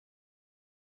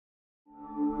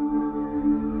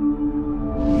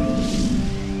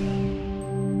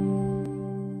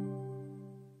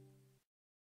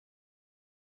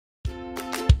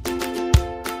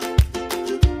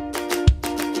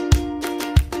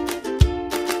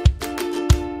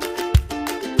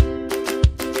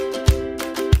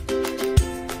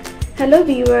Hello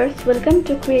viewers, welcome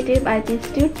to Creative IT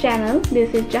Institute channel.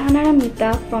 This is Jahanara Mita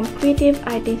from Creative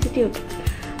IT Institute.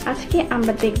 আজকে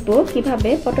আমরা দেখব কিভাবে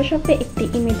ফটোশপে একটি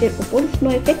ইমেজের উপর স্নো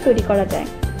ইফেক্ট তৈরি করা যায়।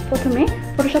 প্রথমে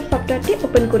ফটোশপ সফটওয়্যারটি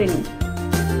ওপেন করে নিন।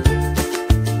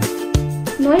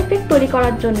 স্নো ইফেক্ট তৈরি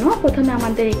করার জন্য প্রথমে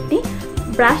আমাদের একটি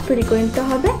ব্রাশ তৈরি করে নিতে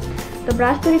হবে। তো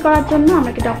ব্রাশ তৈরি করার জন্য আমরা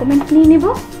একটি ডকুমেন্ট নিয়ে নেব,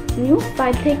 নিউ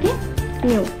ফাইল থেকে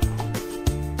নিউ।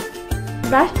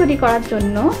 ব্রাশ তৈরি করার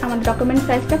জন্য আমাদের ডকুমেন্ট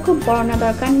সাইজটা খুব বড় না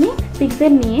দরকার নেই,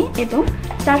 পিক্সেল নিয়ে এবং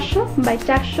 400 বাই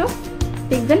 400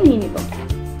 পিক্সেল নিয়ে নিব।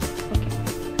 ওকে,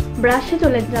 ব্রাশে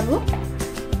চলে যাব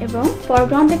এবং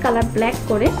ফরগ্রাউন্ডে কালার ব্ল্যাক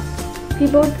করে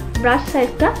কিবোর্ড ব্রাশ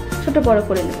সাইজটা ছোট বড়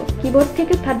করে নেব। কিবোর্ড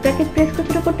থেকে থার্ড ব্র্যাকেট প্রেস করে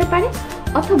ছোট করতে পারি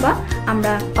অথবা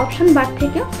আমরা অপশন বার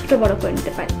থেকেও ছোট বড় করে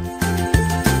নিতে পারি।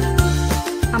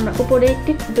 আমরা উপরে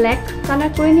একটি ব্ল্যাক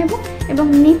কালার করে নেব এবং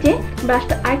নিচে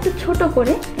ব্রাশটা আরেকটু ছোট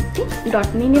করে একটি ডট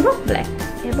নিয়ে নেব ব্ল্যাক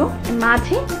এবং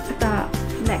মাঝে একটা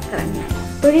ব্ল্যাক কালার নিয়ে।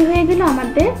 তৈরি হয়ে গেল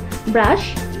আমাদের ব্রাশ,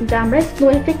 যা আমরা স্নো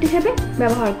ইফেক্ট হিসেবে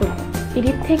ব্যবহার করব।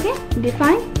 এডিট থেকে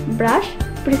ডিফাইন ব্রাশ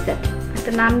প্রিসেট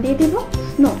একটা নাম দিয়ে দিব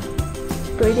স্নো।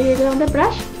 তৈরি হয়ে গেল আমাদের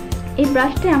ব্রাশ। এই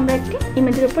ব্রাশটি আমরা একটি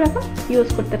ইমেজের উপর এখন ইউজ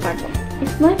করতে পারবো।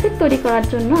 স্নো ইফেক্ট তৈরি করার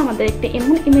জন্য আমাদের একটি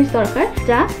এমন ইমেজ দরকার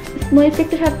যা স্নো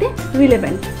ইফেক্টের সাথে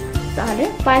রিলেভেন্ট। তাহলে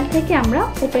ফাইল থেকে আমরা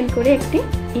ওপেন করে একটি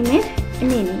ইমেজ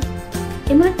নিয়ে নিই।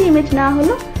 এমন একটি ইমেজ না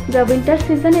হলো যা উইন্টার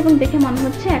সিজন এবং দেখে মনে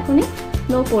হচ্ছে এখনই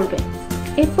স্নো পড়বে।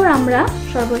 এরপর আমরা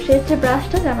সর্বশেষ যে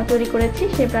ব্রাশটা যা আমরা তৈরি করেছি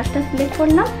সেই ব্রাশটা সিলেক্ট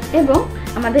করলাম এবং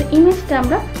আমাদের ইমেজটা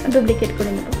আমরা ডুপ্লিকেট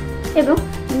করে নেব এবং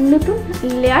নতুন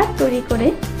লেয়ার তৈরি করে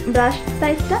ব্রাশ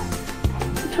সাইজটা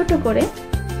ছোট করে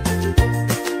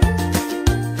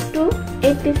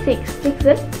 286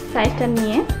 পিক্সেল সাইজটা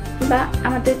নিয়ে বা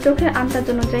আমাদের চোখের আন্দাজ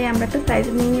অনুযায়ী আমরা একটা সাইজ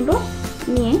নিয়ে নেব।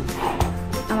 নিয়ে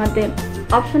আমাদের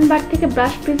অপশন বার থেকে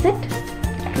ব্রাশ প্রিসেট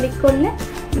ক্লিক করলে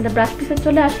আমাদের ব্রাশ প্রিসেট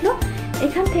চলে আসলো।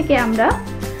 এখান থেকে আমরা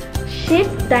শেপ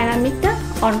ডাইনামিকটা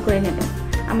অন করে নেব।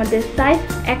 আমাদের সাইজ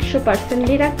 100%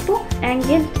 দিয়ে রাখবো,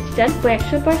 অ্যাঙ্গেল রাখবো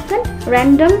 100%,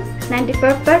 র্যান্ডম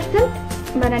 95%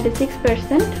 বা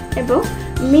 96% এবং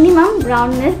মিনিমাম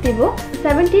রাউন্ডনেস দিব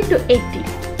 70 to 80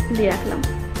 দিয়ে রাখলাম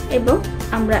এবং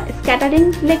আমরা স্ক্যাটারিং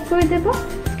সিলেক্ট করে দেব।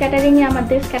 স্ক্যাটারিংয়ে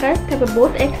আমাদের স্ক্যাটার থাকবে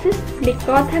বোথ অ্যাক্সিস ক্লিক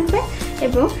করা থাকবে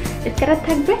এবং স্ক্যাটার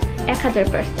থাকবে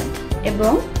 1000%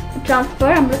 এবং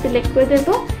ট্রান্সফার আমরা সিলেক্ট করে দেব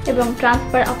এবং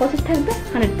ট্রান্সফার অপোজিট থাকবে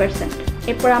 100%।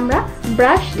 এরপর আমরা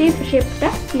ব্রাশ টিপ শেপটা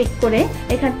ক্লিক করে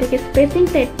এখান থেকে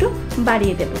স্পেসিংটা একটু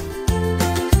বাড়িয়ে দেব।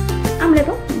 আমরা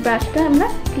এবং ব্রাশটা আমরা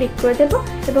ক্লিক করে দেব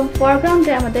এবং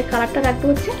ফরগ্রাউন্ডে আমাদের কালারটা রাখবো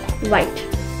হচ্ছে হোয়াইট।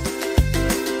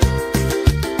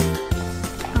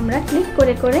 আমরা ক্লিক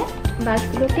করে করে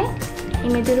ব্রাশগুলোকে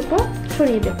ইমেজের উপর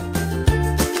ছড়িয়ে দেব।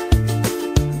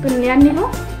 তো লেয়ার নিব,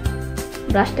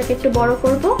 ব্রাশটাকে একটু বড়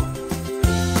করব,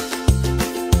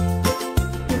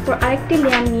 এরপর আরেকটি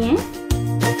লেয়ার নিয়ে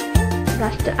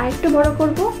ব্রাশটা আরেকটু বড়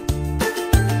করব।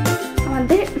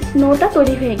 আমাদের স্নোটা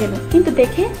তৈরি হয়ে গেল কিন্তু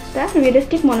দেখে তা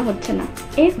রিয়েলিস্টিক মনে হচ্ছে না।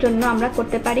 এর জন্য আমরা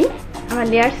করতে পারি, আমরা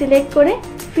লেয়ার সিলেক্ট করে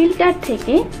ফিল্টার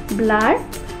থেকে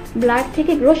ব্লার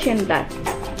থেকে গ্রোশিয়ান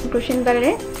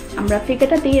ব্লারে আমরা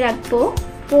ফিগারটা দিয়ে রাখবো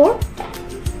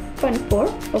 4.4।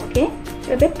 ওকে,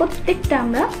 তবে প্রত্যেকটা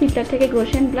আমরা ফিল্টার থেকে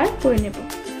গ্রোশিয়ান ব্লার করে নেব।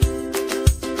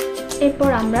 এরপর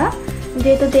আমরা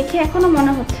যেহেতু দেখে এখনো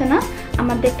মনে হচ্ছে না,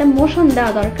 আমাদের একটা মোশন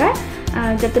দেওয়া দরকার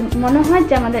যাতে মনে হয়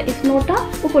যে আমাদের স্নোটা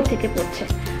উপর থেকে পড়ছে।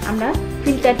 আমরা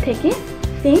ফিল্টার থেকে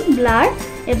সেম ব্লার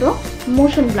এবং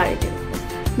মোশন ব্লারে দেব।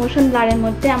 মোশন ব্লারের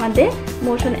মধ্যে আমাদের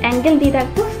মোশন অ্যাঙ্গেল দিয়ে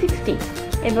রাখবো 60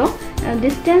 এবং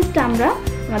ডিস্টেন্সটা আমরা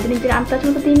আমাদের নিজের আন্দাজ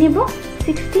মতো দিয়ে নেব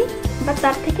 60 বা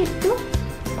তার থেকে একটু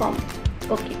কম।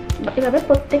 ওকে, এভাবে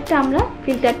প্রত্যেকটা আমরা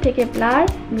ফিল্টার থেকে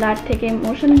ব্লার থেকে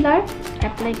মোশন ব্লার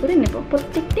অ্যাপ্লাই করে নেব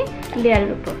প্রত্যেকটি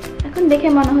লেয়ারের উপর। এখন দেখে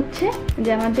মনে হচ্ছে যে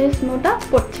আমাদের স্নোটা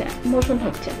পড়ছে, মোশন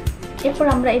হচ্ছে। এরপর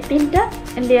আমরা এই তিনটা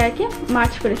লেয়ারকে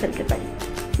মার্চ করে ফেলতে পারি,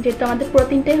 যেহেতু আমাদের পুরো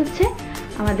তিনটাই হচ্ছে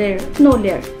আমাদের স্নো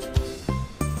লেয়ার।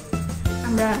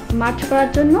 আমরা মার্চ করার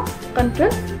জন্য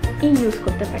কন্ট্রোল ই ইউজ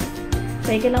করতে পারি।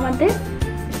 হয়ে গেল আমাদের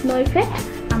স্নো ইফেক্ট।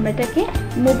 আমরা এটাকে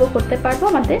মুভও করতে পারবো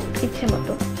আমাদের ইচ্ছে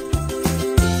মতো।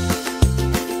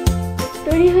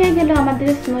 তৈরি হয়ে গেল আমাদের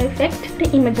স্নো ইফেক্ট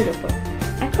ইমেজের উপর।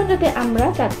 এখন যদি আমরা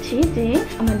চাচ্ছি যে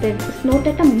আমাদের স্নোটা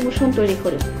একটা মোশন তৈরি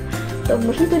করব, তো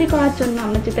মোশন তৈরি করার জন্য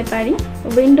আমরা যেতে পারি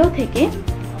উইন্ডো থেকে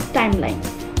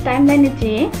টাইমলাইনে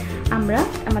যেয়ে আমরা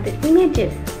আমাদের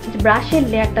ইমেজের যে ব্রাশের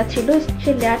লেয়ারটা ছিল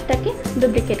সেই লেয়ারটাকে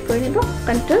ডুপ্লিকেট করে নেব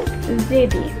কন্ট্রোল জে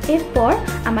দিয়ে। এরপর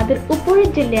আমাদের উপরের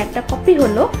যে লেয়ারটা কপি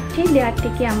হলো সেই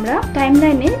লেয়ারটিকে আমরা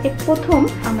টাইমলাইনের প্রথম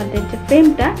আমাদের যে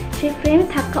ফ্রেমটা সেই ফ্রেমে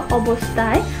থাকা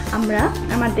অবস্থায় আমরা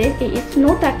আমাদের এই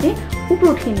স্নোটাকে উপরে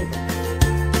উঠিয়ে নেব।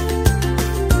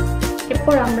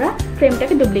 এরপর আমরা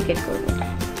ফ্রেমটাকে ডুপ্লিকেট করব।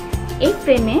 এই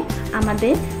ফ্রেমে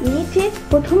আমাদের নিচে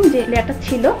প্রথম যে লেয়ারটা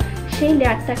ছিল সেই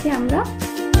লেয়ারটাকে আমরা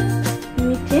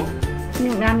নিচে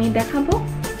আমি দেখাবো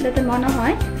যাতে মনে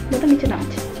হয় স্নোটা নিচে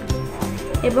নামছে,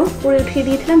 এবং পরে উঠিয়ে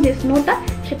দিয়েছিলাম যে স্নোটা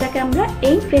সেটাকে আমরা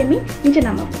এই ফ্রেমে নিচে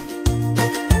নামাবো।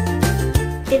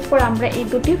 এরপর আমরা এই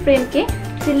দুটি ফ্রেমকে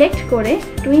সিলেক্ট করে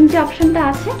টুইন যে অপশনটা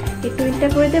আছে এই টুইনটা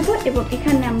করে দেব, এবং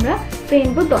এখানে আমরা ফ্রেম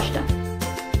নেব 10টা।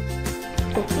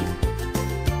 ওকে,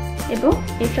 এবং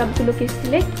এই সবগুলোকে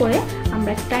সিলেক্ট করে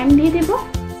আমরা টাইম দিয়ে দেব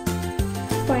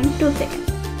 0.2 সেকেন্ড।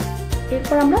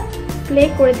 এরপর আমরা প্লে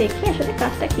করে দেখি আসলে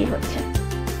কাজটা কি হচ্ছে।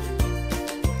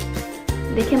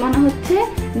 দেখে মনে হচ্ছে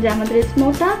যে আমাদের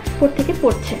স্নোটা উপর থেকে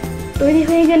পড়ছে। তৈরি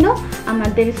হয়ে গেল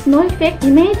আমাদের snow effect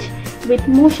image with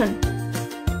motion.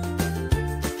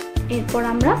 এরপর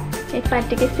আমরা এই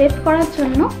ফাইলটিকে সেভ করার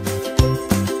জন্য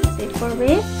সেভ করবে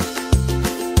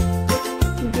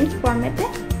জিপ ফরম্যাটে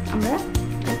আমরা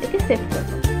ফাইলটিকে সেভ করব।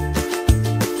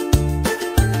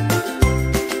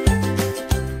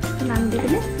 নাম দিয়ে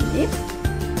দিলে জিপ।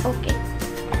 ওকে,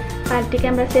 ফাইলটিকে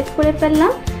আমরা সেভ করে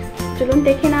ফেললাম। চলুন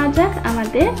দেখে নেওয়া যাক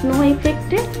আমাদের স্নো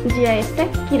ইফেক্টের জিআইএফটা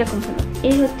কিরকম হলো।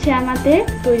 এই হচ্ছে আমাদের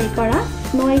তৈরি করা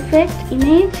snow effect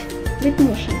image with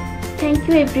motion. Thank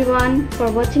you everyone for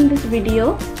watching this video,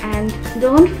 and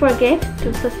don't forget to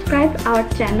subscribe our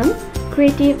channel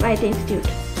Creative Idea Institute.